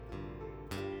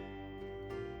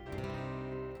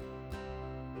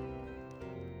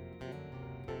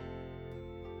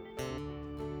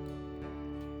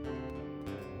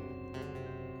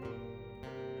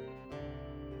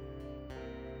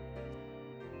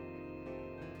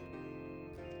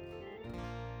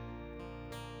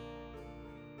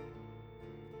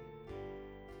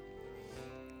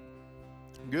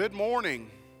Good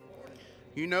morning.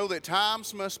 You know that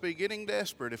times must be getting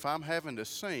desperate if I'm having to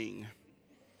sing,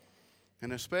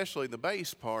 and especially the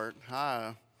bass part.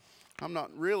 I'm not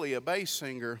really a bass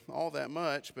singer all that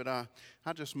much, but I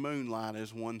just moonlight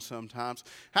as one sometimes.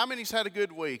 How many's had a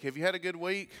good week? Have you had a good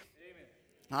week?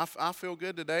 I feel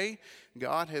good today.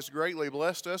 God has greatly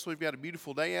blessed us. We've got a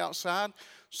beautiful day outside.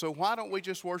 So why don't we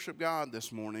just worship God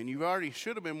this morning? You already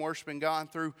should have been worshiping God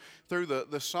through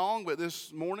the song, but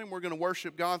this morning we're going to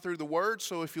worship God through the Word.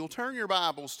 So if you'll turn your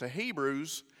Bibles to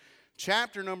Hebrews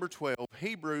chapter number 12.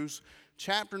 Hebrews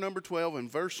chapter number 12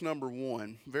 and verse number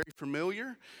 1. Very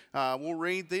familiar. We'll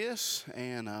read this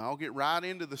and I'll get right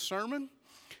into the sermon.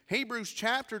 Hebrews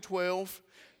chapter 12.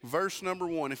 Verse number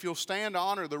 1. If you'll stand to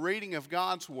honor the reading of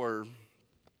God's Word.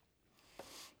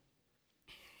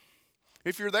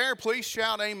 If you're there, please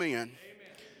shout amen. Amen.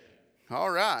 All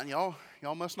right. Y'all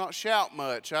must not shout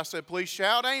much. I said, please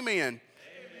shout amen. Amen.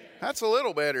 That's a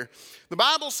little better. The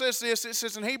Bible says this. It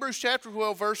says in Hebrews chapter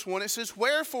 12, verse 1, it says,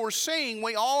 "Wherefore, seeing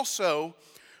we also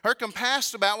are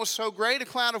compassed about with so great a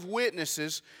cloud of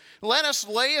witnesses, let us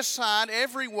lay aside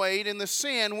every weight and the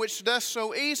sin which doth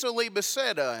so easily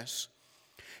beset us.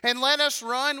 And let us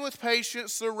run with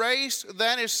patience the race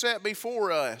that is set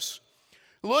before us,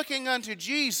 looking unto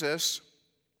Jesus,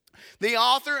 the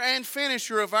author and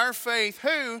finisher of our faith,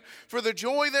 who, for the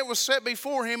joy that was set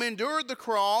before him, endured the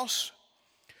cross,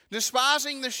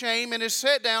 despising the shame, and is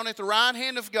set down at the right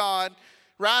hand of God,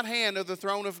 right hand of the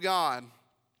throne of God.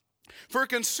 For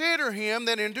consider him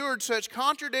that endured such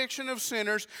contradiction of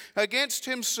sinners against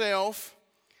himself,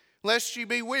 lest ye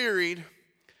be wearied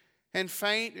and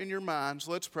faint in your minds."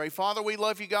 Let's pray. Father, we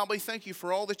love you, God. We thank you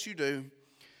for all that you do.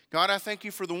 God, I thank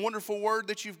you for the wonderful word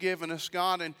that you've given us,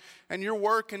 God, and your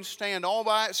word can stand all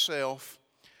by itself.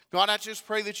 God, I just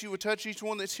pray that you would touch each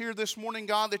one that's here this morning,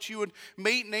 God, that you would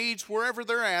meet needs wherever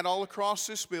they're at all across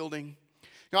this building.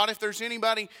 God, if there's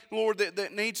anybody, Lord,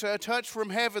 that needs a touch from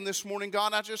heaven this morning,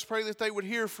 God, I just pray that they would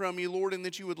hear from you, Lord, and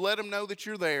that you would let them know that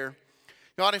you're there.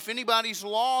 God, if anybody's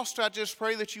lost, I just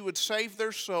pray that you would save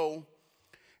their soul.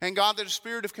 And God, that a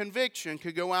spirit of conviction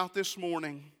could go out this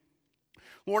morning.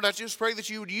 Lord, I just pray that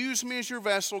you would use me as your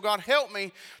vessel. God, help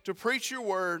me to preach your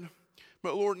word.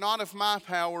 But Lord, not of my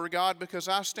power, God, because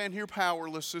I stand here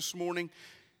powerless this morning.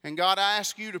 And God, I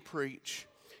ask you to preach.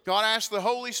 God, I ask the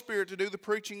Holy Spirit to do the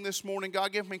preaching this morning.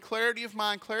 God, give me clarity of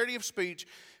mind, clarity of speech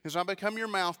as I become your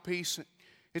mouthpiece.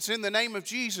 It's in the name of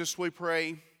Jesus we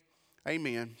pray.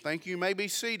 Amen. Thank you. You may be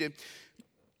seated.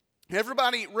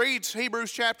 Everybody reads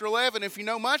Hebrews chapter 11 if you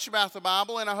know much about the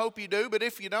Bible, and I hope you do, but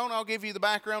if you don't, I'll give you the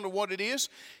background of what it is.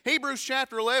 Hebrews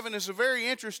chapter 11 is a very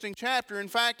interesting chapter. In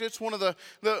fact, it's one of the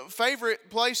favorite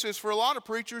places for a lot of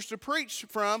preachers to preach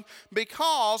from,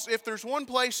 because if there's one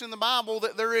place in the Bible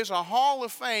that there is a hall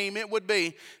of fame, it would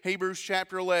be Hebrews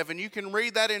chapter 11. You can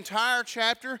read that entire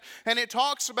chapter, and it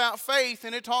talks about faith,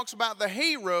 and it talks about the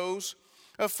heroes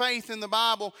of faith in the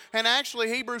Bible. And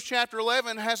actually Hebrews chapter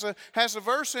 11 has a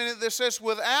verse in it that says,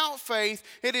 without faith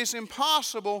it is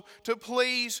impossible to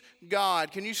please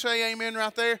God. Can you say amen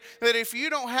right there? That if you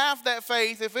don't have that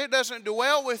faith, if it doesn't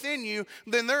dwell within you,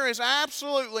 then there is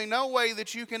absolutely no way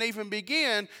that you can even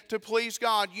begin to please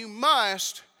God. You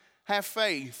must have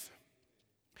faith.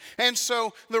 And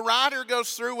so the writer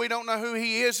goes through, we don't know who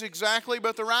he is exactly,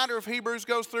 but the writer of Hebrews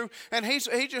goes through and he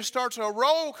just starts a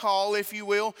roll call, if you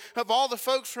will, of all the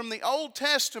folks from the Old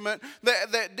Testament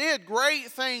that did great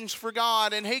things for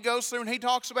God. And he goes through and he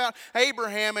talks about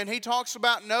Abraham, and he talks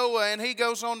about Noah, and he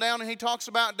goes on down and he talks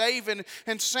about David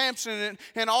and Samson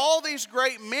and all these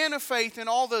great men of faith and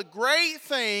all the great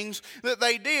things that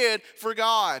they did for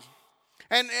God.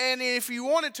 And if you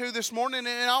wanted to this morning,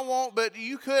 and I won't, but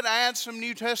you could add some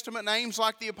New Testament names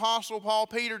like the Apostle Paul,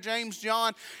 Peter, James,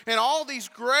 John, and all these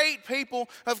great people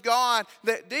of God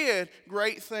that did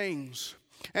great things.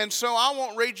 And so I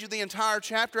won't read you the entire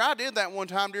chapter. I did that one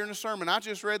time during a sermon. I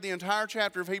just read the entire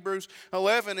chapter of Hebrews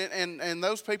 11, and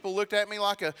those people looked at me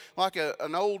like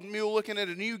an old mule looking at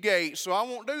a new gate. So I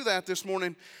won't do that this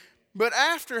morning. But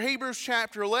after Hebrews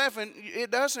chapter 11,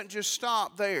 it doesn't just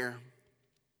stop there.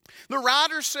 The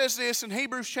writer says this in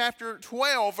Hebrews chapter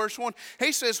 12, verse 1.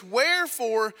 He says,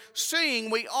 "Wherefore, seeing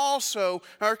we also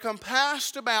are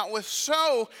compassed about with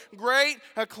so great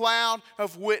a cloud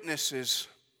of witnesses."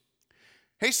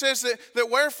 He says that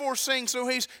wherefore sing. So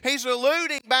he's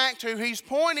alluding back to, he's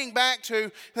pointing back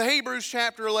to the Hebrews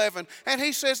chapter 11. And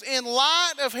he says, in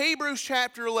light of Hebrews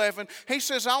chapter 11, he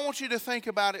says, I want you to think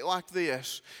about it like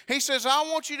this. He says, I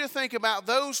want you to think about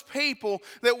those people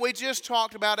that we just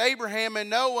talked about, Abraham and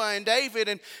Noah and David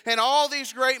and all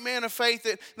these great men of faith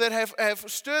that have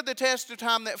stood the test of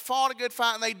time, that fought a good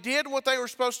fight, and they did what they were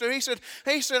supposed to. He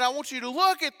said, I want you to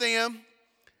look at them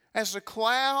as a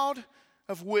cloud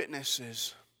of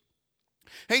witnesses.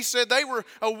 He said they were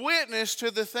a witness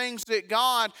to the things that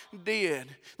God did.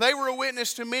 They were a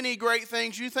witness to many great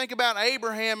things. You think about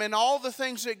Abraham and all the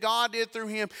things that God did through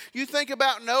him. You think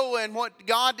about Noah and what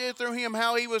God did through him,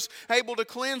 how he was able to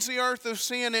cleanse the earth of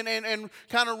sin and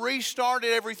kind of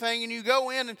restarted everything. And you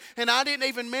go in, and I didn't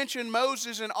even mention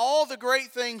Moses and all the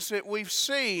great things that we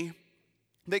see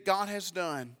that God has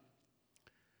done.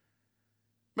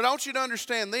 But I want you to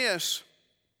understand this.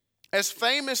 As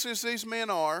famous as these men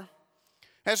are,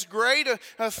 as great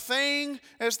a thing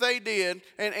as they did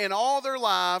in all their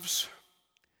lives,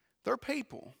 they're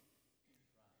people.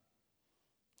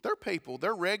 They're people.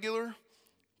 They're regular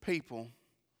people.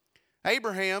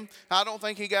 Abraham, I don't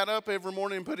think he got up every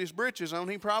morning and put his breeches on.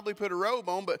 He probably put a robe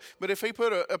on, but if he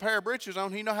put a pair of breeches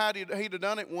on, he know how he'd have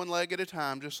done it one leg at a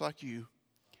time, just like you.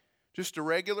 Just a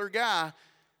regular guy,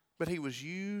 but he was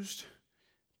used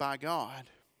by God.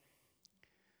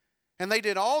 And they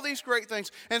did all these great things.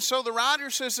 And so the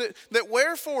writer says that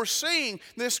wherefore seeing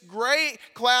this great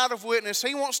cloud of witness,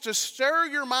 he wants to stir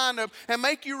your mind up and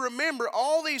make you remember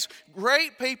all these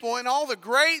great people and all the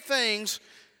great things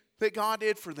that God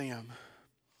did for them.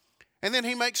 And then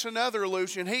he makes another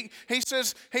allusion. He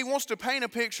says he wants to paint a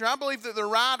picture. I believe that the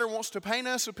writer wants to paint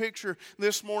us a picture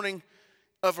this morning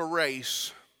of a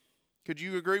race. Could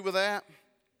you agree with that?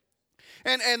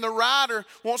 And the writer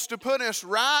wants to put us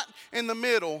right in the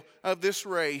middle of this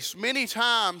race. Many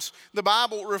times the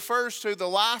Bible refers to the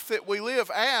life that we live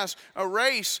as a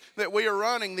race that we are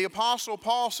running. The Apostle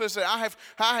Paul says that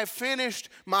I have finished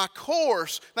my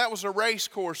course. That was a race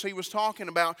course he was talking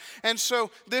about. And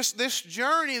so this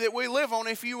journey that we live on,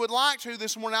 if you would like to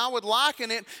this morning, I would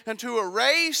liken it into a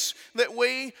race that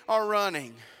we are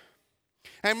running.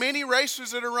 And many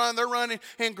races that are run, they're running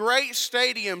in great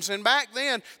stadiums. And back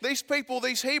then, these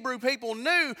Hebrew people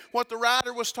knew what the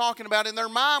writer was talking about. And their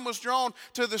mind was drawn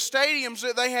to the stadiums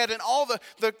that they had and all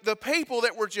the people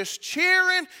that were just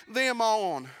cheering them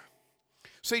on.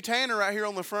 See, Tanner right here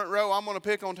on the front row, I'm going to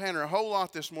pick on Tanner a whole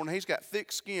lot this morning. He's got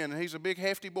thick skin, and he's a big,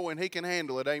 hefty boy, and he can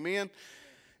handle it. Amen?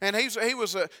 And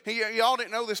y'all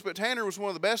didn't know this, but Tanner was one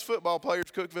of the best football players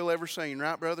Cookeville ever seen.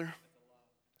 Right, brother?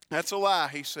 That's a lie,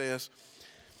 he says.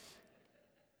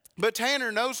 But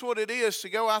Tanner knows what it is to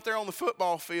go out there on the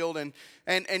football field and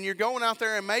you're going out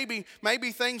there and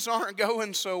maybe things aren't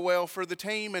going so well for the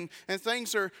team and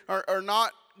things are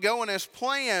not going as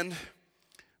planned,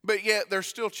 but yet they're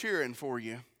still cheering for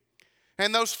you.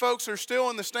 And those folks are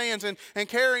still in the stands and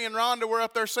Carrie and Rhonda were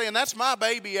up there saying, that's my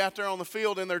baby out there on the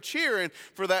field, and they're cheering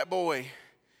for that boy.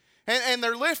 And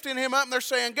they're lifting him up and they're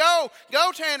saying, go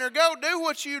Tanner, go do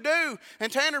what you do.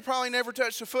 And Tanner probably never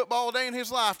touched a football a day in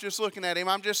his life, just looking at him.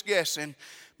 I'm just guessing.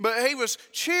 But he was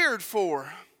cheered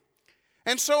for.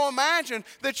 And so imagine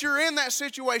that you're in that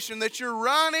situation, that you're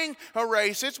running a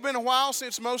race. It's been a while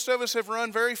since most of us have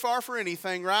run very far for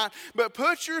anything, right? But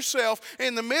put yourself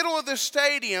in the middle of the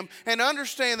stadium and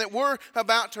understand that we're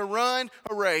about to run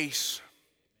a race.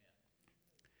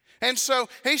 And so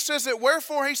he says that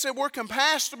wherefore, he said, we're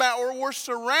compassed about, or we're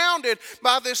surrounded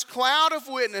by this cloud of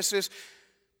witnesses.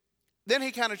 Then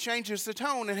he kind of changes the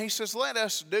tone and he says, let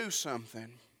us do something.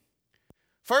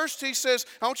 First he says,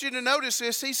 I want you to notice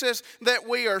this, he says that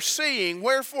we are seeing.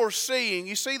 Wherefore seeing?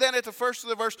 You see that at the first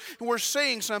of the verse, we're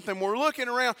seeing something, we're looking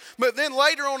around. But then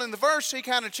later on in the verse, he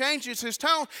kind of changes his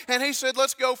tone and he said,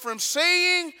 let's go from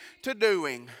seeing to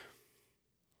doing.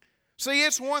 See,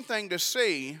 it's one thing to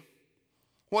see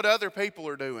what other people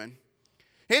are doing.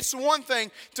 It's one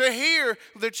thing to hear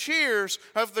the cheers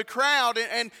of the crowd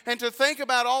and to think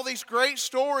about all these great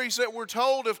stories that were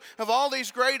told of all these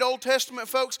great Old Testament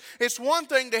folks. It's one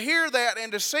thing to hear that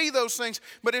and to see those things,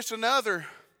 but it's another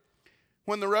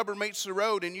when the rubber meets the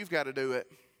road and you've got to do it.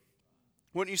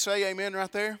 Wouldn't you say amen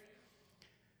right there?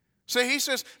 See, he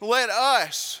says, let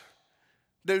us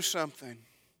do something.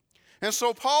 And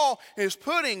so Paul is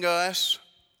putting us,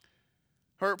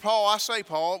 or Paul,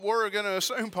 we're going to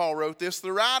assume Paul wrote this.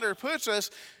 The writer puts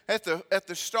us at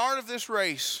the start of this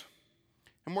race,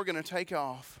 and we're going to take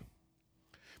off.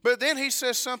 But then he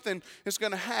says something is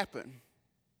going to happen.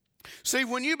 See,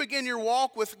 when you begin your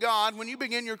walk with God, when you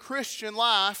begin your Christian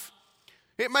life,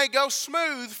 it may go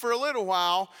smooth for a little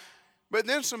while, But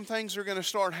then some things are going to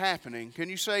start happening. Can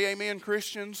you say amen,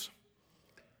 Christians?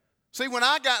 See, when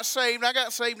I got saved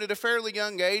at a fairly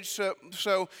young age,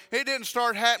 so it didn't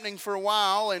start happening for a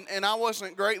while, and I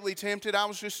wasn't greatly tempted. I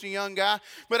was just a young guy.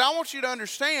 But I want you to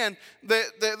understand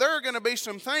that there are going to be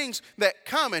some things that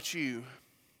come at you.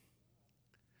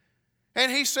 And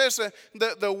he says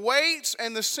that the weights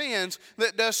and the sins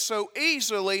that does so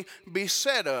easily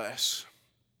beset us.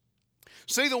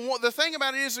 See, the thing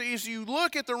about it is you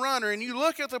look at the runner and you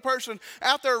look at the person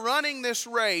out there running this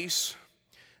race,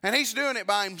 and he's doing it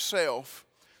by himself.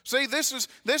 See, this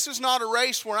is not a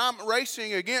race where I'm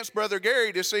racing against Brother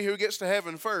Gary to see who gets to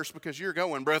heaven first, because you're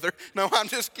going, brother. No, I'm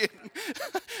just kidding.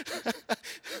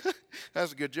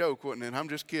 That's a good joke, wasn't it? I'm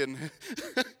just kidding.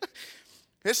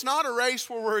 It's not a race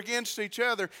where we're against each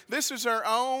other. This is our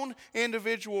own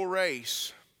individual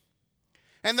race.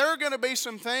 And there are going to be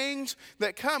some things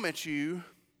that come at you,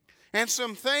 and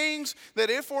some things that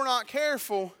if we're not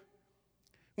careful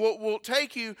will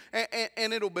take you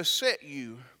and it'll beset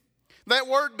you. That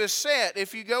word beset,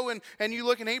 if you go in and you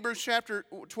look in Hebrews chapter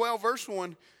 12 verse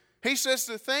 1, he says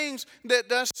the things that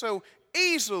does so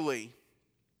easily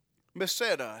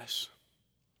beset us.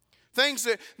 Things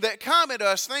that come at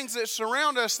us, things that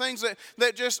surround us, things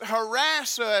that just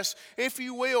harass us, if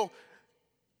you will,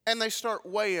 and they start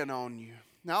weighing on you.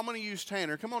 Now I'm going to use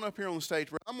Tanner. Come on up here on the stage.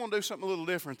 I'm going to do something a little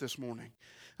different this morning.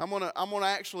 I'm going to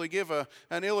actually give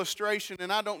an illustration,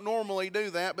 and I don't normally do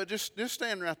that, but just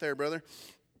stand right there, brother.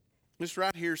 This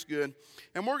right here is good.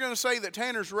 And we're going to say that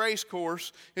Tanner's race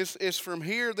course is from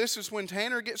here. This is when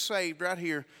Tanner gets saved, right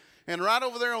here. And right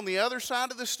over there on the other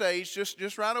side of the stage,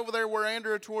 just right over there where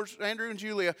Andrew and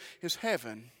Julia is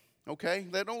heaven. Okay?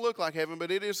 That don't look like heaven,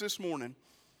 but it is this morning.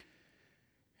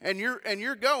 And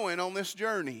you're going on this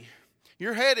journey.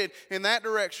 You're headed in that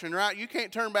direction, right? You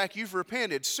can't turn back. You've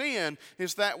repented. Sin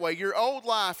is that way. Your old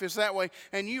life is that way.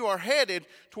 And you are headed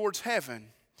towards heaven.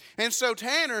 And so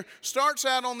Tanner starts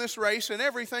out on this race and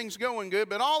everything's going good,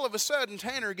 but all of a sudden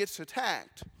Tanner gets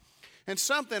attacked. And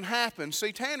something happens.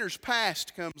 See, Tanner's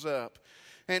past comes up.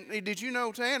 And did you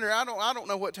know Tanner? I don't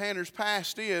know what Tanner's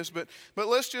past is, but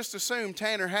let's just assume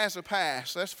Tanner has a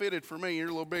past. That's fitted for me. You're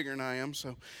a little bigger than I am.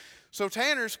 So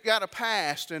Tanner's got a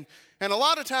past. And a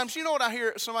lot of times, you know what I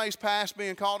hear somebody's past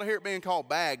being called? I hear it being called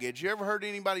baggage. You ever heard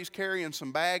anybody's carrying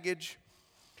some baggage?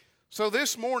 So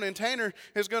this morning, Tanner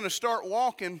is going to start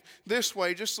walking this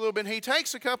way just a little bit. He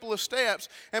takes a couple of steps,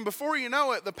 and before you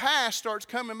know it, the past starts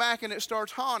coming back and it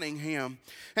starts haunting him.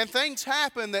 And things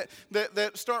happen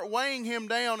that start weighing him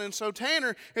down. And so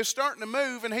Tanner is starting to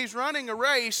move, and he's running a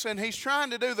race, and he's trying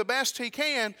to do the best he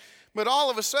can. But all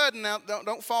of a sudden, now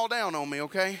don't fall down on me,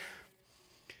 okay?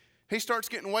 He starts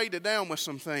getting weighted down with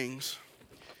some things.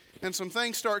 And some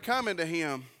things start coming to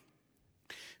him.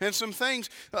 And some things,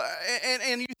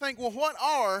 and you think, well, what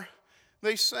are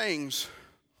these things?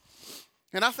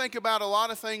 And I think about a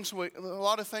lot of things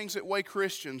that weigh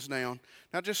Christians down.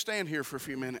 Now just stand here for a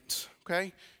few minutes,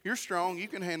 okay? You're strong. You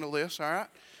can handle this, all right?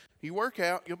 You work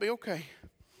out. You'll be okay.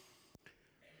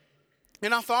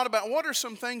 And I thought about what are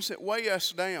some things that weigh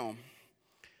us down?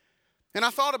 And I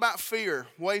thought about fear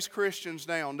weighs Christians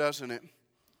down, doesn't it?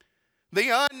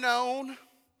 The unknown.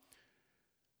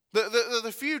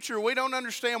 The future, we don't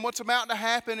understand what's about to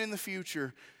happen in the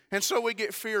future. And so we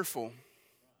get fearful.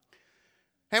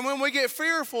 And when we get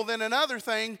fearful, then another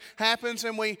thing happens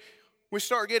and we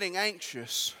start getting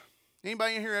anxious.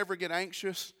 Anybody in here ever get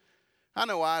anxious? I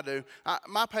know I do.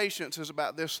 My patience is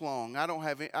about this long.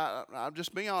 I'll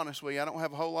just be honest with you, I don't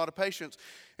have a whole lot of patience.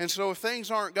 And so if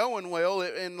things aren't going well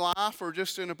in life or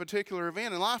just in a particular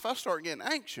event in life, I start getting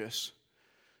anxious.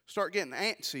 Start getting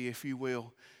antsy, if you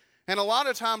will. And a lot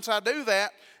of times I do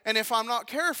that, and if I'm not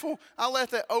careful, I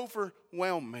let that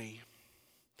overwhelm me.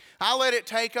 I let it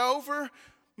take over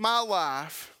my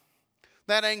life,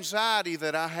 that anxiety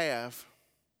that I have.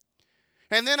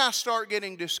 And then I start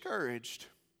getting discouraged.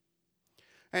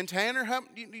 And Tanner,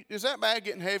 is that bag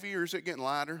getting heavy or is it getting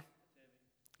lighter?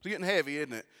 It's getting heavy,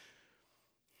 isn't it?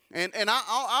 And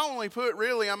I only put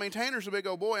Tanner's a big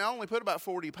old boy. I only put about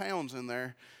 40 pounds in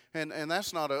there. And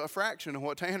that's not a fraction of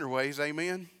what Tanner weighs,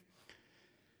 amen?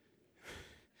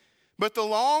 But the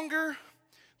longer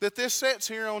that this sits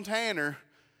here on Tanner,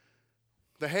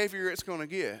 the heavier it's going to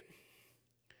get.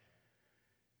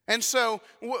 And so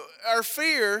our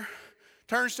fear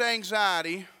turns to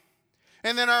anxiety.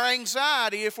 And then our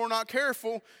anxiety, if we're not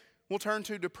careful, will turn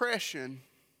to depression.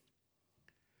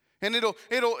 And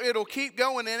it'll keep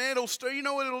going, and you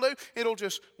know what it'll do? It'll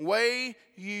just weigh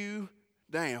you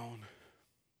down.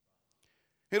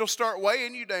 It'll start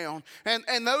weighing you down.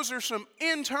 And those are some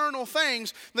internal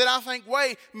things that I think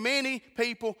weigh many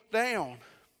people down.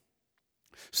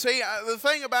 See, the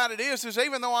thing about it is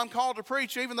even though I'm called to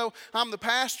preach, even though I'm the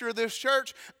pastor of this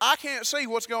church, I can't see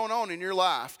what's going on in your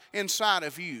life inside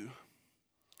of you.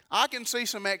 I can see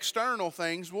some external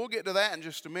things. We'll get to that in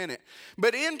just a minute.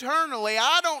 But internally,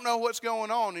 I don't know what's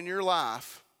going on in your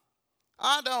life.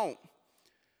 I don't.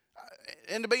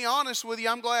 And to be honest with you,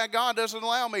 I'm glad God doesn't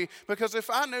allow me, because if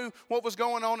I knew what was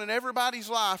going on in everybody's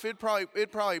life, it'd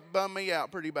probably bum me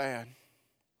out pretty bad.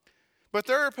 But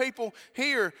there are people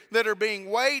here that are being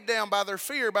weighed down by their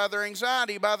fear, by their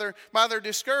anxiety, by their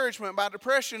discouragement, by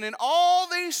depression, and all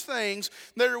these things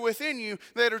that are within you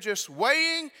that are just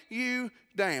weighing you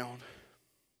down.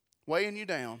 Weighing you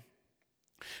down.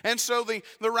 And so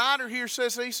the writer here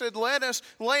says, he said, let us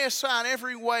lay aside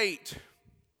every weight.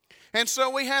 And so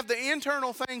we have the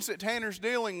internal things that Tanner's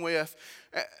dealing with.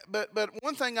 But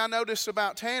one thing I noticed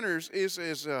about Tanner's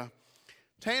is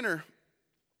Tanner,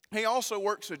 he also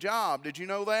works a job. Did you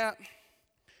know that?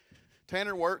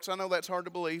 Tanner works. I know that's hard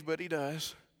to believe, but he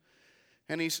does.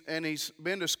 And he's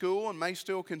been to school and may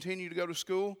still continue to go to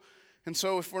school. And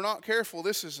so if we're not careful,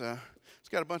 it's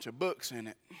got a bunch of books in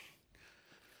it.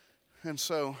 And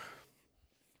so,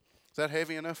 is that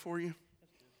heavy enough for you?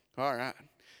 All right.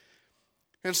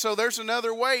 And so there's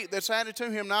another weight that's added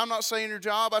to him. Now, I'm not saying your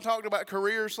job. I talked about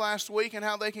careers last week and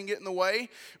how they can get in the way.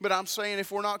 But I'm saying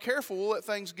if we're not careful, we'll let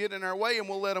things get in our way and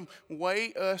we'll let them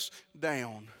weigh us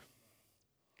down.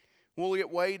 We'll get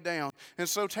weighed down. And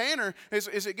so Tanner, is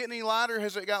it getting any lighter?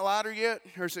 Has it got lighter yet?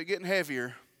 Or is it getting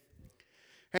heavier?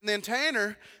 And then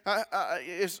Tanner,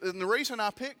 and the reason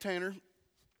I picked Tanner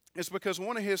is because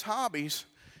one of his hobbies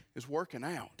is working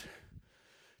out.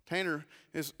 Tanner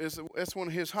that's one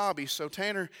of his hobbies. So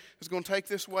Tanner is going to take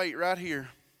this weight right here.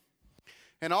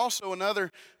 And also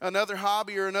another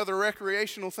hobby or another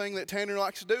recreational thing that Tanner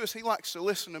likes to do is he likes to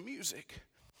listen to music.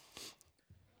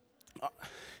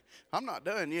 I'm not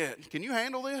done yet. Can you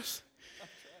handle this?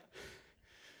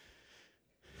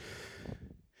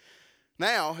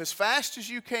 Now, as fast as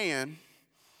you can,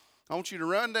 I want you to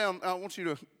run down. I want you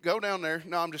to go down there.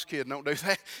 No, I'm just kidding. Don't do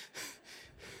that.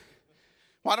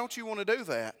 Why don't you want to do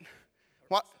that?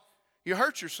 What? You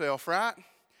hurt yourself, right?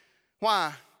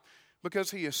 Why?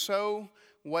 Because he is so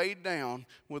weighed down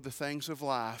with the things of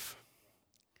life.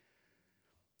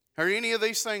 Are any of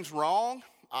these things wrong?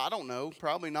 I don't know.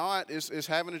 Probably not. Is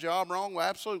having a job wrong? Well,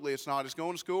 absolutely it's not. Is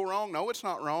going to school wrong? No, it's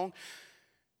not wrong.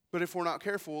 But if we're not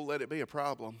careful, we'll let it be a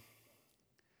problem.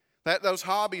 Those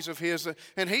hobbies of his,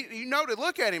 and you noted,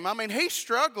 look at him. I mean, he's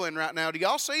struggling right now. Do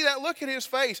y'all see that? Look at his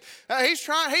face. He's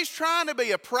trying to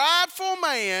be a prideful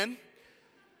man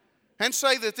and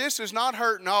say that this is not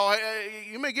hurting. Oh,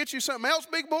 you may get you something else,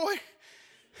 big boy.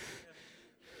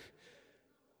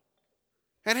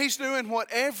 And he's doing what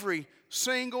every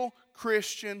single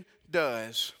Christian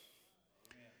does.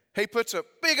 He puts a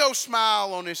big old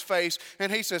smile on his face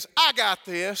and he says, I got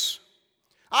this.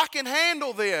 I can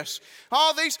handle this.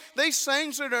 All these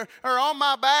things that are on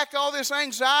my back, all this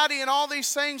anxiety and all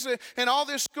these things and all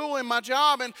this school and my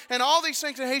job and all these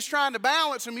things that he's trying to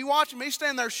balance. And you watch him, he's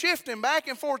standing there shifting back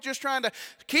and forth just trying to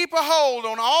keep a hold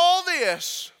on all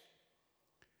this.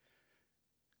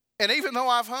 And even though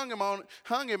I've hung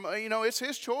him, you know, it's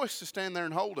his choice to stand there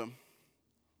and hold him.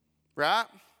 Right?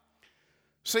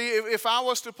 See, if I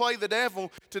was to play the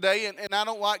devil today, and I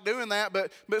don't like doing that,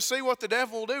 but see what the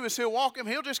devil will do is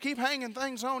he'll just keep hanging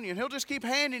things on you, and he'll just keep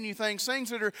handing you things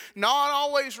that are not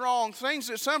always wrong, things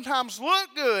that sometimes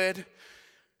look good,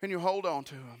 and you'll hold on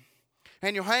to them,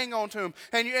 and you'll hang on to them,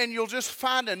 and you'll just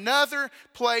find another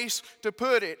place to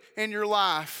put it in your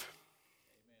life.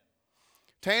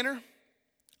 Amen. Tanner,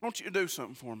 I want you to do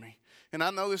something for me, and I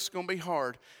know this is going to be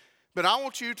hard. But I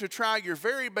want you to try your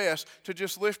very best to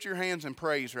just lift your hands in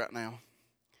praise right now.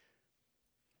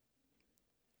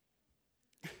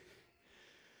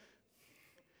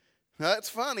 Now that's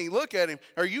funny. Look at him.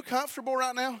 Are you comfortable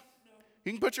right now? No.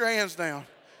 You can put your hands down.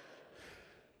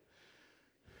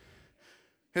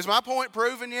 Is my point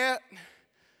proven yet?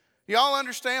 Y'all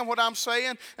understand what I'm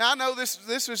saying? And I know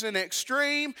this is an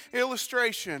extreme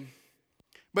illustration,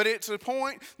 but it's a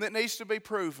point that needs to be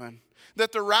proven.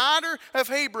 That the writer of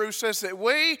Hebrews says that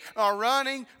we are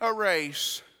running a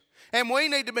race. And we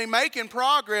need to be making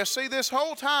progress. See, this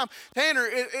whole time, Tanner,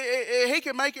 he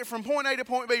could make it from point A to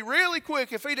point B really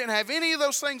quick if he didn't have any of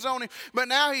those things on him. But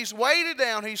now he's weighted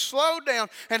down, he's slowed down,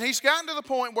 and he's gotten to the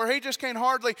point where he just can't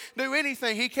hardly do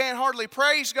anything. He can't hardly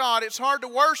praise God. It's hard to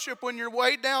worship when you're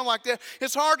weighed down like that.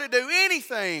 It's hard to do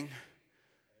anything.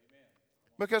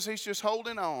 Because he's just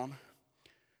holding on.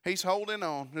 He's holding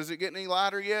on. Does it get any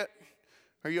lighter yet?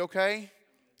 Are you okay?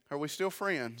 Are we still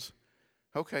friends?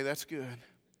 Okay, that's good.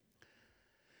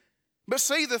 But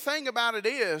see, the thing about it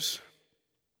is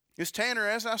is Tanner,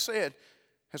 as I said,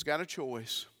 has got a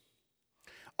choice.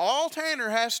 All Tanner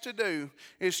has to do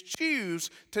is choose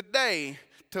today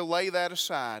to lay that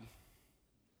aside.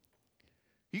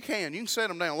 You can set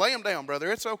them down. Lay them down,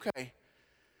 brother. It's okay.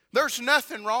 There's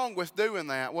nothing wrong with doing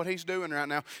that, what he's doing right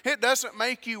now. It doesn't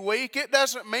make you weak. It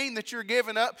doesn't mean that you're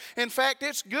giving up. In fact,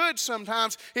 it's good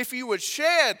sometimes if you would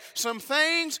shed some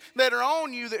things that are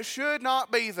on you that should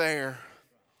not be there.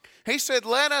 He said,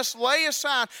 let us lay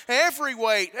aside every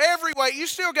weight. Every weight. You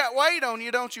still got weight on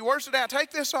you, don't you? Where's it at?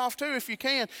 Take this off too if you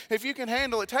can. If you can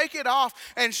handle it, take it off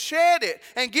and shed it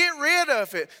and get rid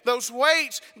of it. Those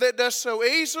weights that does so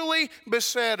easily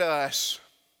beset us.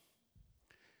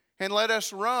 And let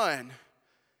us run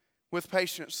with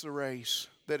patience the race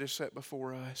that is set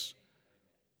before us.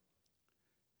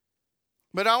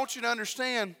 But I want you to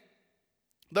understand,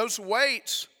 those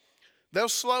weights, they'll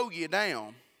slow you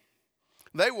down.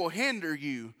 They will hinder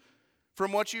you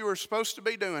from what you are supposed to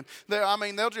be doing.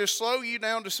 They'll just slow you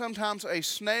down to sometimes a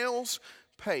snail's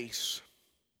pace.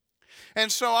 And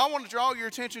so I want to draw your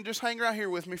attention. Just hang right here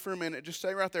with me for a minute. Just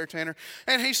stay right there, Tanner.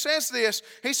 And he says this.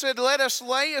 He said, let us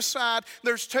lay aside.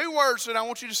 There's two words that I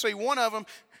want you to see. One of them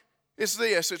is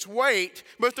this. It's weight,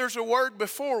 but there's a word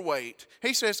before weight.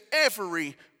 He says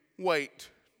every weight,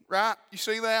 right? You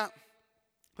see that?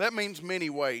 That means many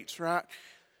weights, right?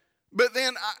 But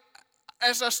then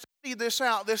as I studied this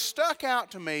out, this stuck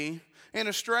out to me in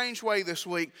a strange way this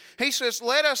week. He says,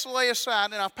 let us lay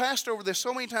aside, and I've passed over this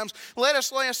so many times, let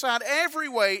us lay aside every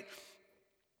weight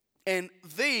and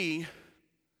the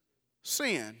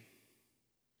sin.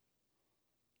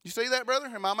 You see that, brother?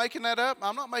 Am I making that up?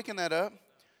 I'm not making that up.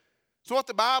 It's what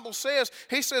the Bible says.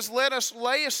 He says, let us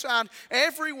lay aside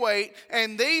every weight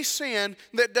and the sin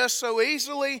that does so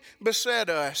easily beset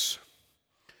us.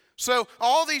 So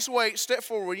all these weights, step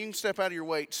forward. You can step out of your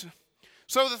weights.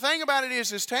 So the thing about it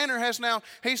is Tanner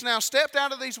he's now stepped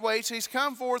out of these weights. He's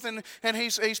come forth and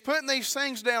he's putting these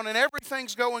things down and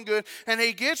everything's going good. And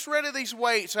he gets rid of these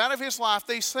weights out of his life,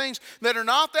 these things that are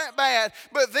not that bad.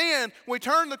 But then we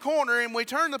turn the corner and we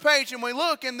turn the page and we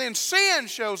look, and then sin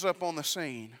shows up on the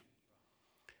scene.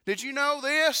 Did you know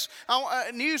this?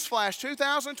 Newsflash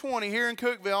 2020 here in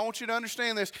Cookeville. I want you to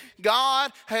understand this.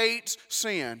 God hates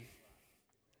sin.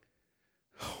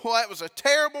 Well, that was a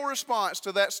terrible response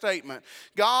to that statement.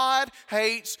 God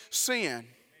hates sin.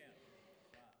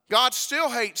 God still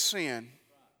hates sin.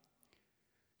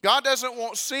 God doesn't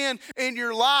want sin in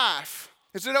your life.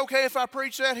 Is it okay if I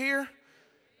preach that here?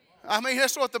 I mean,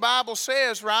 that's what the Bible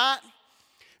says, right?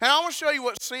 And I want to show you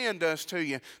what sin does to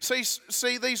you.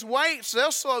 See, these weights,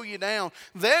 they'll slow you down.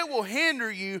 They will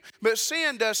hinder you, but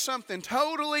sin does something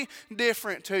totally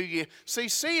different to you. See,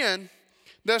 sin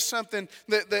does something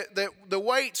that the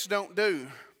weights don't do.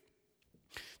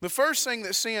 The first thing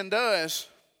that sin does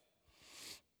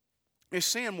is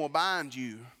sin will bind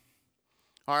you.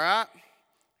 All right?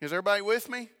 Is everybody with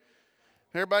me?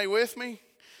 Everybody with me?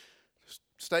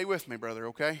 Stay with me, brother,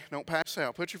 okay? Don't pass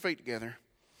out. Put your feet together.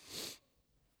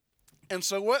 And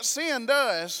so what sin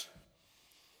does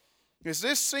is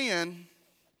this sin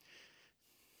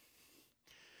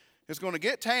is going to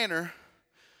get Tanner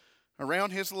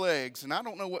around his legs. And I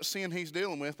don't know what sin he's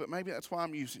dealing with, but maybe that's why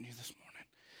I'm using you this morning.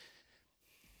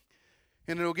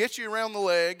 And it'll get you around the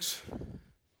legs.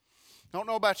 I don't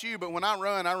know about you, but when I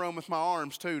run with my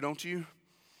arms too, don't you?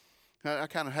 I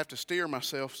kind of have to steer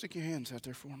myself. Stick your hands out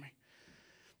there for me.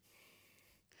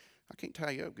 I can't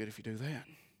tie you up good if you do that.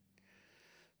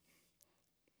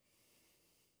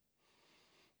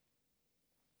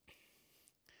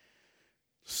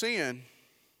 Sin.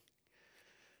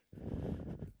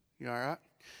 You all right?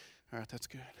 All right, that's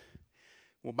good.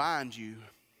 Will bind you.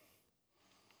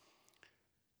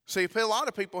 See, a lot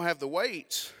of people have the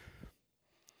weights,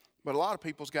 but a lot of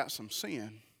people's got some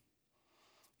sin.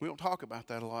 We don't talk about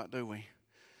that a lot, do we?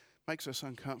 Makes us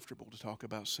uncomfortable to talk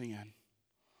about sin.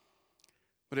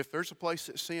 But if there's a place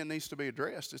that sin needs to be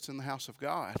addressed, it's in the house of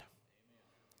God.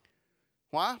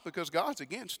 Why? Because God's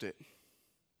against it.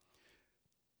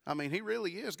 I mean, He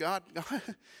really is. God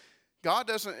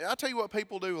doesn't, I tell you what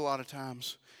people do a lot of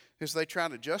times is they try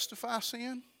to justify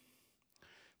sin.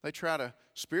 They try to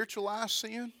spiritualize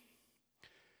sin.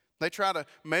 They try to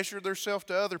measure themselves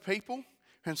to other people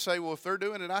and say, well, if they're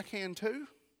doing it, I can too.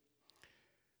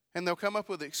 And they'll come up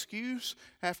with excuse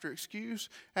after excuse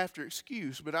after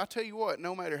excuse. But I tell you what,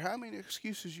 no matter how many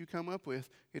excuses you come up with,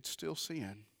 it's still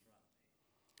sin.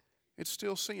 It's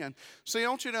still sin. See, I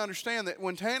want you to understand that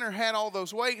when Tanner had all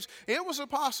those weights, it was a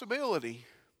possibility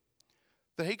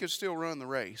that he could still run the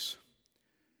race.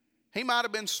 He might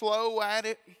have been slow at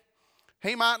it.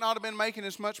 He might not have been making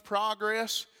as much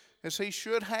progress as he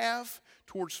should have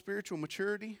towards spiritual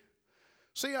maturity?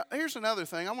 See, here's another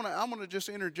thing. I'm gonna just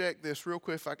interject this real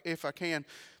quick if I can.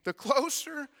 The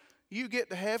closer you get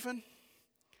to heaven,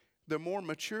 the more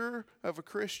mature of a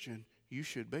Christian you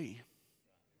should be.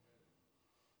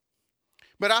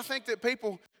 But I think that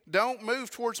people don't move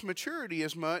towards maturity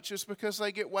as much is because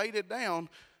they get weighted down.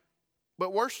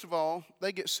 But worst of all,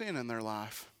 they get sin in their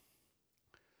life.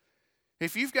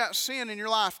 If you've got sin in your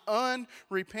life,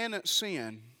 unrepentant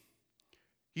sin,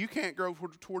 you can't grow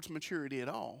towards maturity at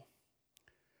all.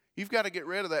 You've got to get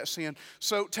rid of that sin.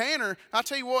 So Tanner, I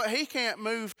tell you what, he can't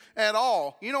move at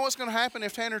all. You know what's going to happen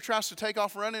if Tanner tries to take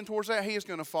off running towards that? He is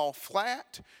going to fall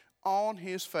flat on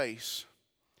his face.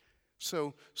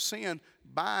 So sin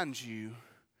binds you.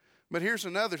 But here's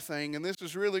another thing, and this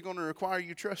is really going to require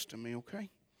you trusting me, okay?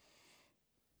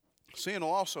 Sin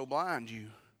will also blind you.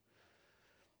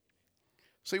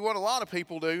 See, what a lot of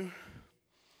people do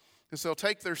is they'll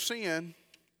take their sin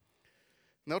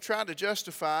and they'll try to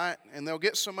justify it, and they'll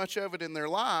get so much of it in their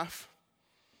life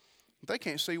that they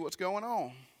can't see what's going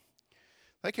on.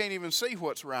 They can't even see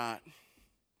what's right.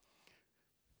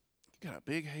 You got a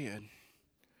big head.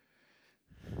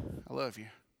 I love you.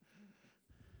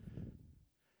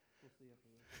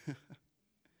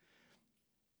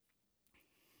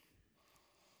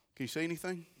 Can you see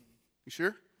anything? You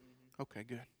sure? Okay,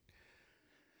 good.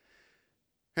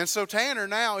 And so Tanner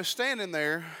now is standing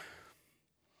there,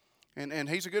 and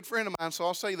he's a good friend of mine, so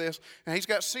I'll say this, and he's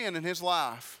got sin in his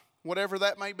life, whatever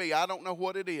that may be. I don't know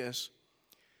what it is.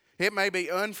 It may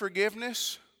be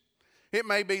unforgiveness. It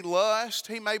may be lust.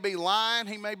 He may be lying.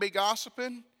 He may be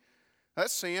gossiping.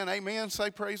 That's sin. Amen. Say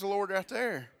praise the Lord right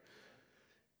there.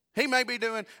 He may be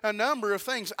doing a number of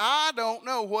things. I don't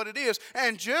know what it is.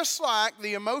 And just like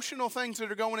the emotional things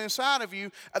that are going inside of you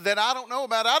that I don't know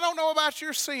about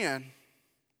your sin.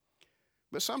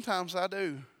 But sometimes I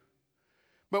do.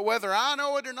 But whether I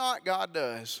know it or not, God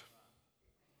does.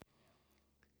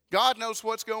 God knows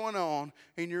what's going on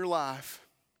in your life.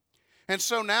 And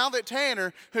so now that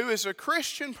Tanner, who is a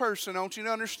Christian person, I want you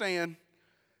to understand,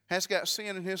 has got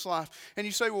sin in his life. And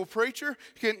you say, well, preacher,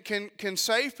 can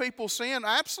saved people sin?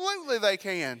 Absolutely they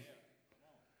can.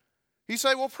 You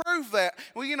say, well, prove that.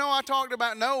 Well, you know, I talked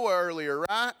about Noah earlier,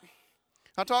 right?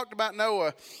 I talked about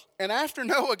Noah. And after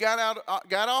Noah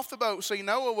got off the boat, see,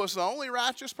 Noah was the only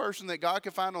righteous person that God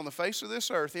could find on the face of this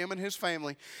earth, him and his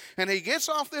family. And he gets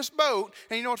off this boat,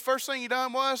 and you know what the first thing he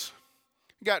done was?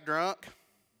 He got drunk.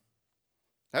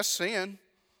 That's sin.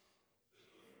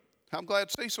 I'm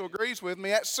glad Cecil agrees with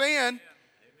me. That's sin.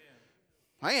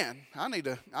 Man, I need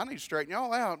to straighten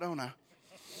y'all out, don't I?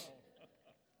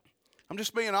 I'm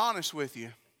just being honest with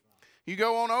you. You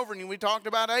go on over and we talked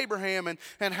about Abraham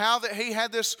and how that he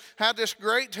had this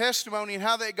great testimony and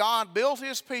how that God built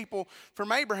his people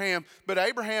from Abraham. But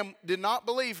Abraham did not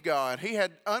believe God. He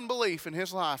had unbelief in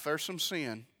his life. There's some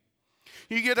sin.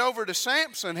 You get over to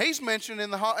Samson. He's mentioned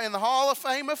in the Hall of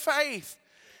Fame of Faith.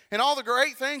 And all the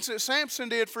great things that Samson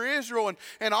did for Israel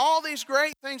and all these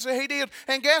great things that he did.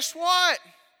 And guess what?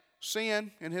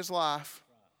 Sin in his life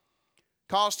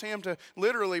caused him to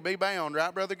literally be bound,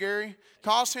 right, Brother Gary?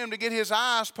 Caused him to get his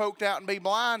eyes poked out and be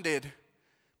blinded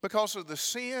because of the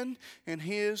sin in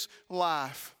his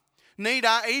life. Need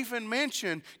I even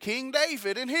mention King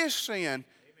David and his sin?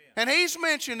 And he's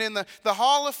mentioned in the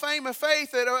Hall of Fame of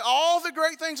Faith that all the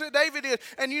great things that David did.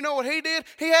 And you know what he did?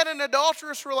 He had an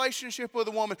adulterous relationship with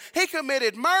a woman. He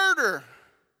committed murder.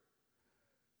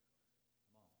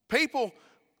 People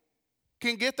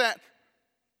can get that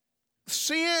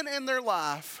sin in their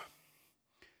life,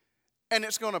 and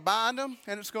it's going to bind them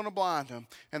and it's going to blind them.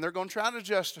 And they're going to try to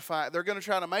justify it. They're going to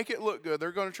try to make it look good.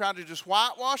 They're going to try to just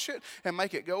whitewash it and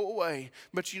make it go away.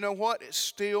 But you know what? It's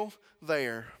still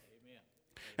there.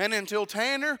 And until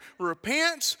Tanner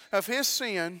repents of his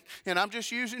sin, and I'm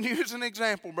just using you as an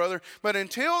example, brother, but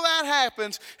until that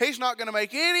happens, he's not going to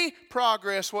make any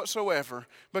progress whatsoever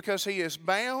because he is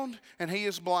bound and he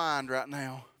is blind right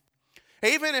now.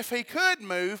 Even if he could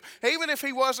move, even if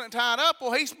he wasn't tied up,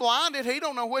 well, he's blinded. He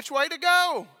don't know which way to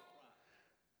go.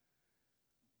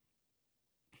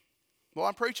 Well,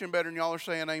 I'm preaching better than y'all are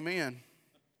saying amen.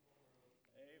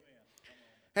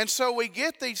 And so we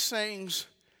get these things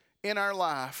in our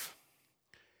life,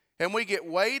 and we get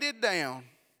weighted down,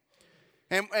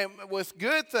 and with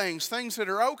good things that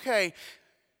are okay,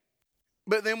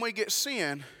 but then we get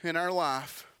sin in our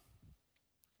life.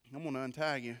 I'm going to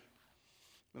untie you,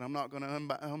 but I'm not going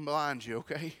to unblind you,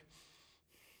 okay?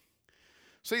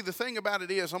 See, the thing about it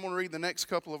is, I'm going to read the next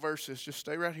couple of verses. Just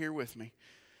stay right here with me,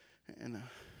 and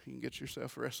you can get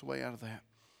yourself the rest of the way out of that.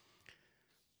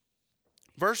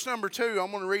 Verse number 2, I'm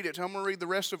going to read it. I'm going to read the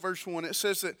rest of verse 1. It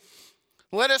says that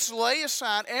Let us lay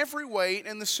aside every weight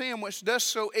and the sin which does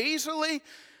so easily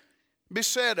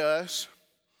beset us.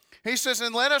 He says,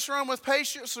 and let us run with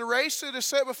patience the race that is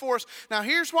set before us. Now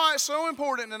here's why it's so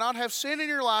important to not have sin in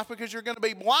your life, because you're going to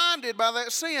be blinded by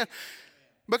that sin,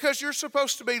 because you're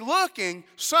supposed to be looking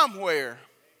somewhere.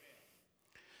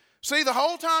 See, the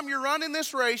whole time you're running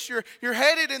this race, you're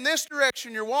headed in this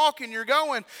direction, you're walking, you're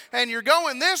going, and you're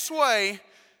going this way.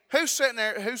 Who's sitting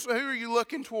there? Who are you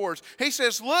looking towards? He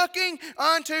says, looking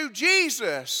unto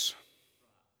Jesus,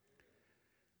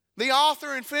 the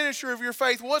author and finisher of your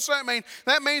faith. What's that mean?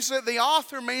 That means that the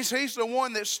author means he's the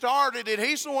one that started it.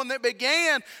 He's the one that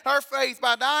began our faith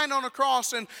by dying on a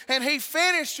cross, and he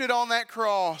finished it on that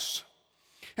cross.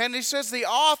 And he says the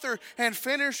author and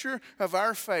finisher of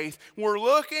our faith. We're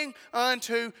looking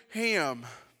unto him.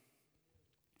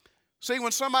 See,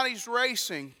 when somebody's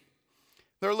racing,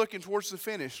 they're looking towards the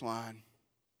finish line.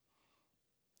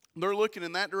 They're looking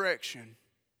in that direction.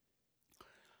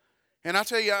 And I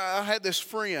tell you, I had this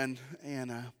friend,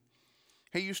 and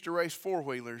he used to race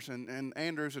four-wheelers, and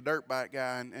Andrew's a dirt bike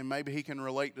guy, and maybe he can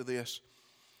relate to this.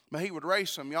 But he would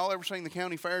race them. Y'all ever seen the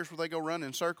county fairs where they go run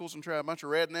in circles and try a bunch of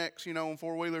rednecks, on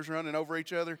four-wheelers running over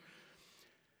each other?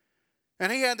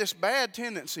 And he had this bad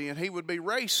tendency, and he would be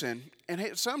racing,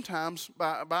 and sometimes,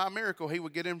 by a miracle, he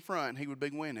would get in front, and he would be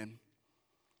winning.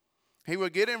 He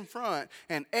would get in front,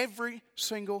 and every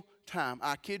single time,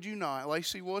 I kid you not,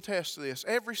 Lacey will attest to this,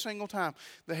 every single time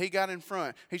that he got in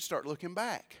front, he'd start looking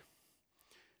back.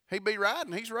 He'd be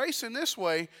riding, he's racing this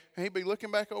way, and he'd be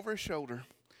looking back over his shoulder,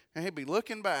 and he'd be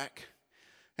looking back.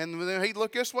 And then he'd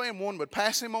look this way, and one would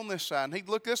pass him on this side, and he'd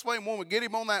look this way, and one would get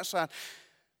him on that side.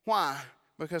 Why?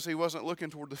 Because he wasn't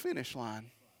looking toward the finish line.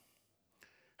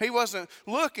 He wasn't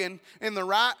looking in the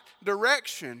right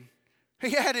direction.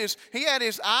 He had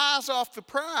his eyes off the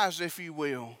prize, if you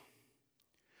will.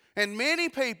 And many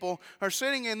people are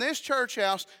sitting in this church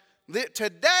house that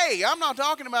today, I'm not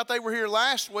talking about they were here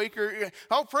last week, or,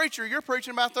 oh, preacher, you're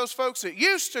preaching about those folks that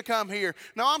used to come here.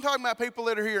 No, I'm talking about people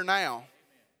that are here now.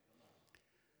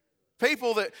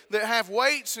 People that have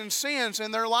weights and sins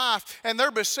in their life, and they're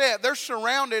beset, they're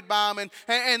surrounded by them,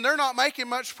 and they're not making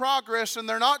much progress, and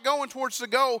they're not going towards the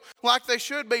goal like they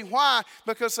should be. Why?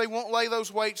 Because they won't lay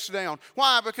those weights down.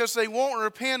 Why? Because they won't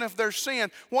repent of their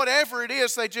sin. Whatever it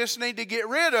is, they just need to get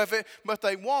rid of it, but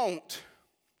they won't.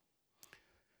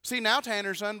 See, now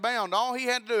Tanner's unbound. All he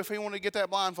had to do if he wanted to get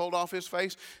that blindfold off his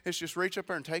face is just reach up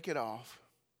there and take it off.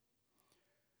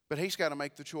 But he's got to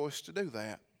make the choice to do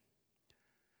that.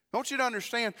 I want you to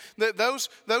understand that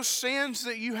those sins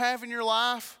that you have in your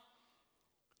life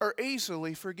are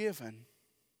easily forgiven.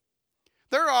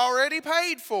 They're already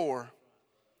paid for.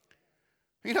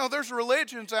 There's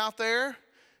religions out there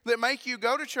that make you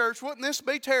go to church. Wouldn't this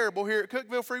be terrible here at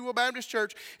Cookeville Free Will Baptist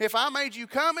Church if I made you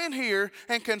come in here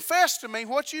and confess to me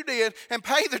what you did and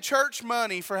pay the church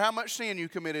money for how much sin you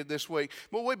committed this week?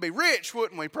 Well, we'd be rich,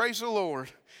 wouldn't we? Praise the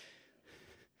Lord.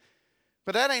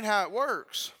 But that ain't how it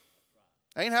works.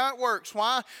 Ain't how it works.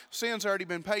 Why? Sin's already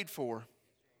been paid for.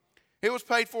 It was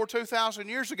paid for 2,000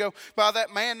 years ago by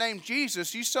that man named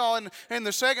Jesus. You saw in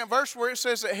the second verse where it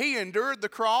says that he endured the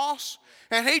cross,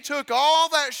 and he took all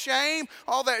that shame,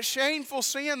 all that shameful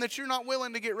sin that you're not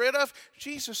willing to get rid of.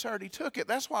 Jesus already took it.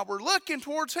 That's why we're looking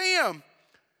towards him.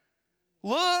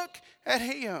 Look at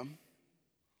him.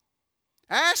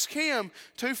 Ask him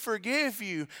to forgive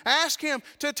you. Ask him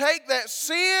to take that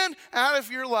sin out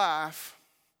of your life.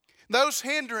 Those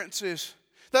hindrances,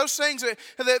 those things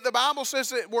that the Bible says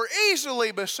that we're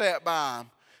easily beset by them.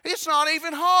 It's not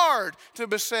even hard to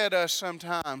beset us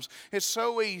sometimes. It's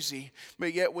so easy,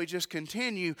 but yet we just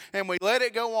continue and we let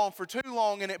it go on for too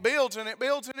long, and it builds and it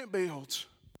builds and it builds.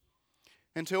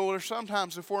 Until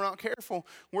sometimes, if we're not careful,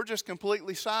 we're just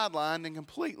completely sidelined and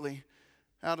completely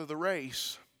out of the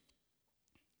race.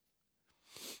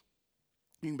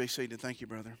 You can be seated. Thank you,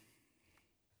 brother.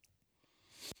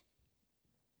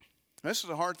 This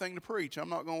is a hard thing to preach, I'm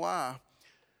not going to lie.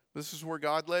 This is where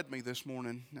God led me this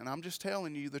morning, and I'm just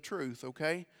telling you the truth,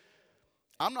 okay?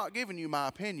 I'm not giving you my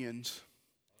opinions.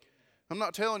 I'm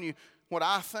not telling you what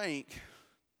I think.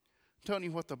 I'm telling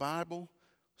you what the Bible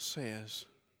says.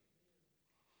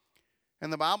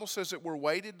 And the Bible says that we're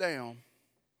weighted down,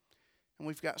 and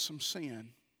we've got some sin.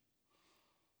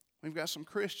 We've got some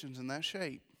Christians in that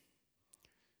shape.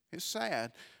 It's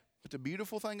sad, but the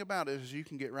beautiful thing about it is you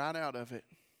can get right out of it.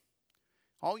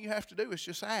 All you have to do is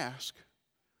just ask,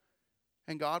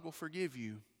 and God will forgive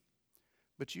you.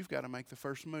 But you've got to make the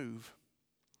first move.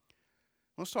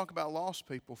 Let's talk about lost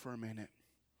people for a minute.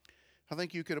 I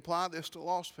think you could apply this to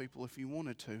lost people if you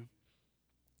wanted to.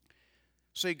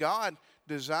 See, God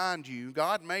designed you,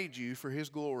 God made you for his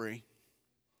glory.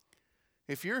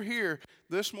 If you're here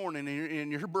this morning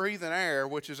and you're breathing air,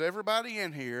 which is everybody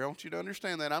in here, I want you to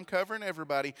understand that. I'm covering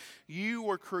everybody. You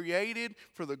were created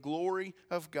for the glory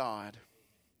of God.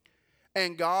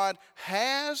 And God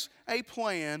has a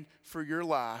plan for your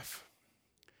life.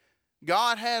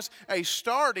 God has a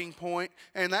starting point,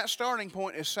 and that starting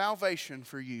point is salvation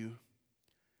for you.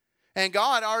 And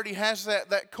God already has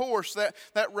that course,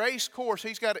 that race course.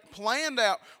 He's got it planned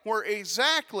out where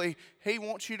exactly He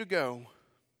wants you to go.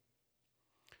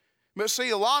 But see,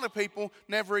 a lot of people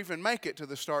never even make it to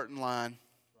the starting line.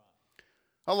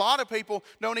 A lot of people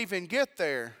don't even get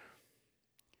there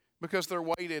because they're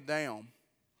weighted down.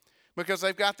 Because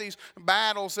they've got these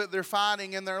battles that they're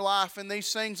fighting in their life and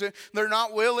these things that they're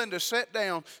not willing to set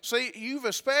down. See, you've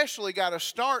especially got to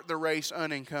start the race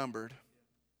unencumbered.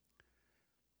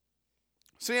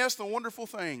 See, that's the wonderful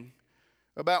thing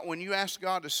about when you ask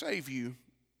God to save you.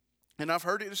 And I've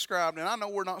heard it described, and I know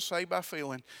we're not saved by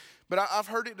feeling, but I've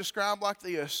heard it described like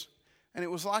this, and it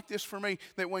was like this for me,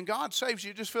 that when God saves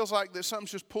you, it just feels like that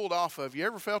something's just pulled off of you.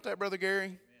 Ever felt that, Brother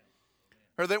Gary?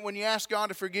 Or that when you ask God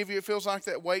to forgive you, it feels like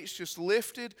that weight's just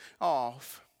lifted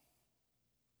off.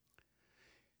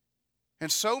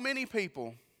 And so many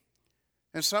people,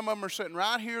 and some of them are sitting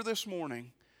right here this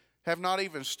morning, have not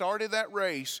even started that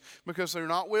race because they're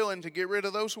not willing to get rid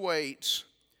of those weights,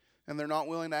 and they're not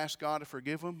willing to ask God to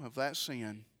forgive them of that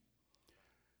sin.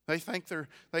 They think they're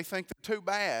too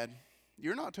bad.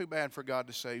 You're not too bad for God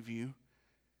to save you.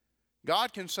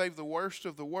 God can save the worst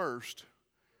of the worst.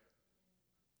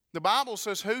 The Bible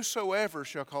says, whosoever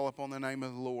shall call upon the name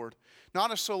of the Lord.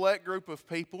 Not a select group of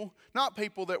people, not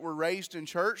people that were raised in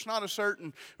church, not a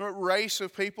certain race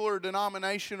of people or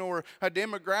denomination or a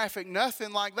demographic,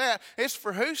 nothing like that. It's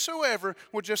for whosoever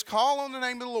would just call on the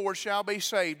name of the Lord shall be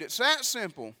saved. It's that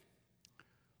simple.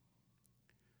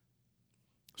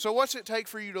 So what's it take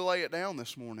for you to lay it down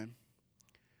this morning?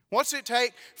 What's it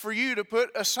take for you to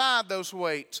put aside those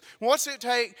weights? What's it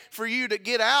take for you to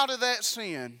get out of that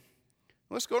sin?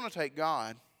 Well, it's going to take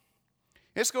God.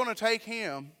 It's going to take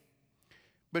Him.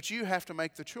 But you have to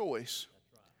make the choice.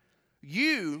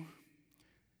 You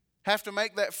have to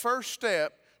make that first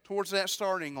step towards that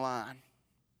starting line.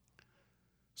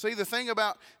 See, the thing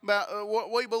about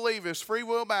what we believe is Free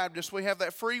Will Baptist, we have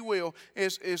that free will,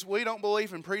 is we don't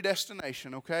believe in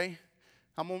predestination, okay?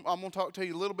 I'm going to talk to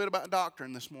you a little bit about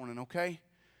doctrine this morning, okay?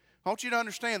 I want you to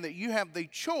understand that you have the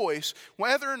choice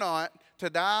whether or not to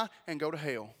die and go to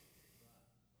hell.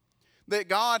 That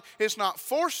God is not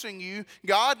forcing you.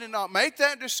 God did not make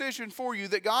that decision for you.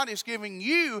 That God is giving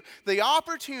you the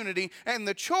opportunity and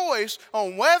the choice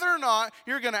on whether or not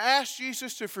you're going to ask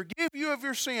Jesus to forgive you of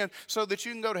your sin so that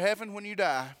you can go to heaven when you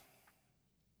die.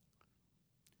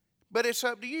 But it's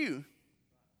up to you.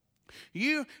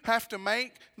 You have to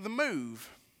make the move.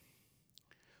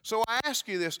 So I ask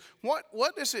you this, what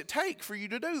does it take for you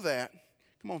to do that?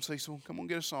 Come on, Cecil. Come on,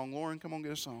 get a song. Lauren, come on,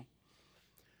 get a song.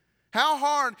 How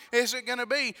hard is it going to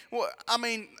be? Well,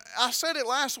 I said it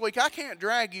last week. I can't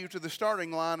drag you to the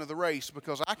starting line of the race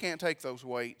because I can't take those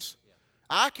weights.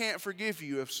 I can't forgive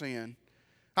you of sin.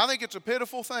 I think it's a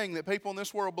pitiful thing that people in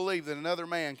this world believe that another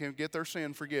man can get their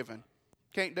sin forgiven.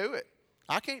 Can't do it.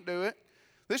 I can't do it.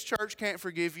 This church can't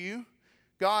forgive you.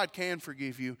 God can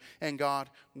forgive you, and God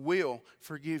will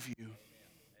forgive you.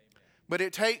 But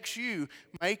it takes you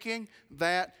making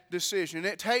that decision.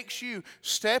 It takes you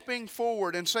stepping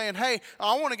forward and saying, hey,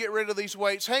 I want to get rid of these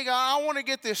weights. Hey, God, I want to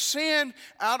get this sin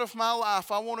out of my life.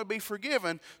 I want to be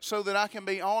forgiven so that I can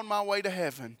be on my way to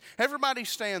heaven. Everybody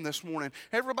stand this morning.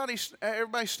 Everybody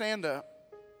stand up.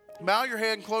 Bow your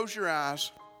head and close your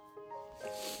eyes.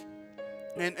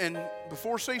 And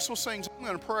before Cecil sings, I'm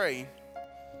going to pray.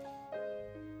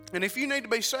 And if you need to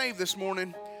be saved this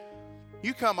morning,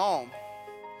 you come on.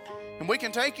 And we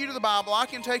can take you to the Bible. I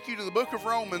can take you to the book of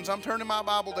Romans. I'm turning my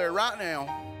Bible there right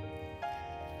now.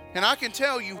 And I can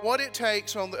tell you what it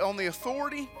takes on the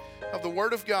authority of the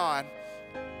Word of God.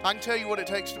 I can tell you what it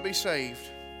takes to be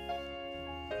saved.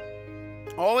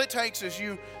 All it takes is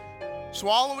you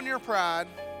swallowing your pride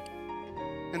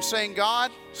and saying, God,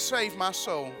 save my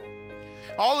soul.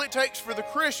 All it takes for the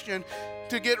Christian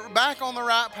to get back on the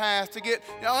right path, to get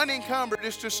unencumbered,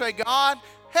 is to say, God,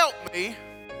 help me.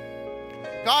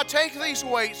 God, take these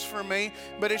weights from me,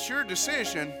 but it's your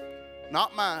decision,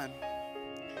 not mine.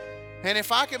 And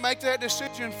if I could make that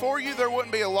decision for you, there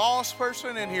wouldn't be a lost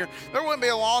person in here. There wouldn't be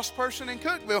a lost person in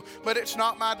Cookeville, but it's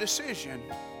not my decision.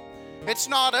 It's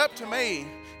not up to me.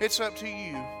 It's up to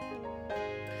you.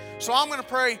 So I'm going to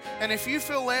pray, and if you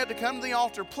feel led to come to the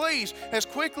altar, please, as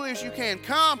quickly as you can,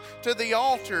 come to the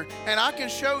altar, and I can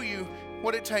show you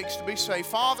what it takes to be saved.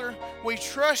 Father, we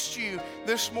trust you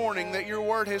this morning that your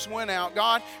word has went out.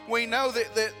 God, we know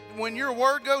that when your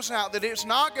word goes out, that it's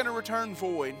not going to return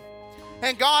void.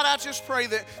 And God, I just pray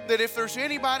that if there's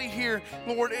anybody here,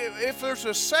 Lord, if there's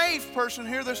a saved person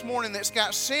here this morning that's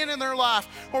got sin in their life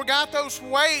or got those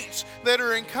weights that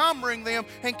are encumbering them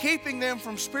and keeping them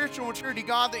from spiritual maturity,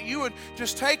 God, that you would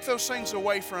just take those things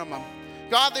away from them.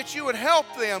 God, that you would help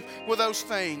them with those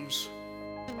things.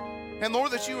 And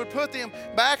Lord, that you would put them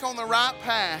back on the right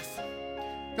path.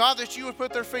 God, that you would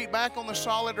put their feet back on the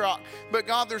solid rock. But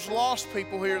God, there's lost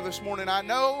people here this morning. I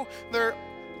know there's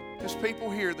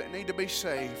people here that need to be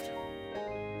saved.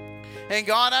 And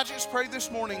God, I just pray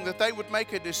this morning that they would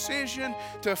make a decision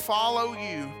to follow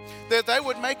you. That they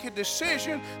would make a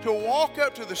decision to walk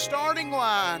up to the starting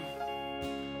line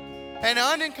and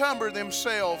unencumber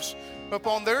themselves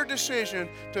upon their decision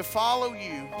to follow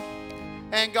you.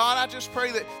 And God, I just pray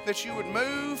that you would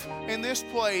move in this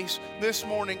place this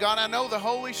morning. God, I know the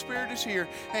Holy Spirit is here.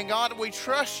 And God, we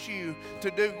trust you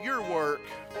to do your work.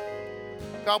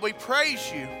 God, we praise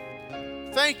you.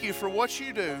 Thank you for what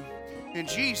you do. In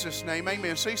Jesus' name,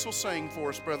 amen. Cecil, sing for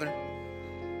us, brother.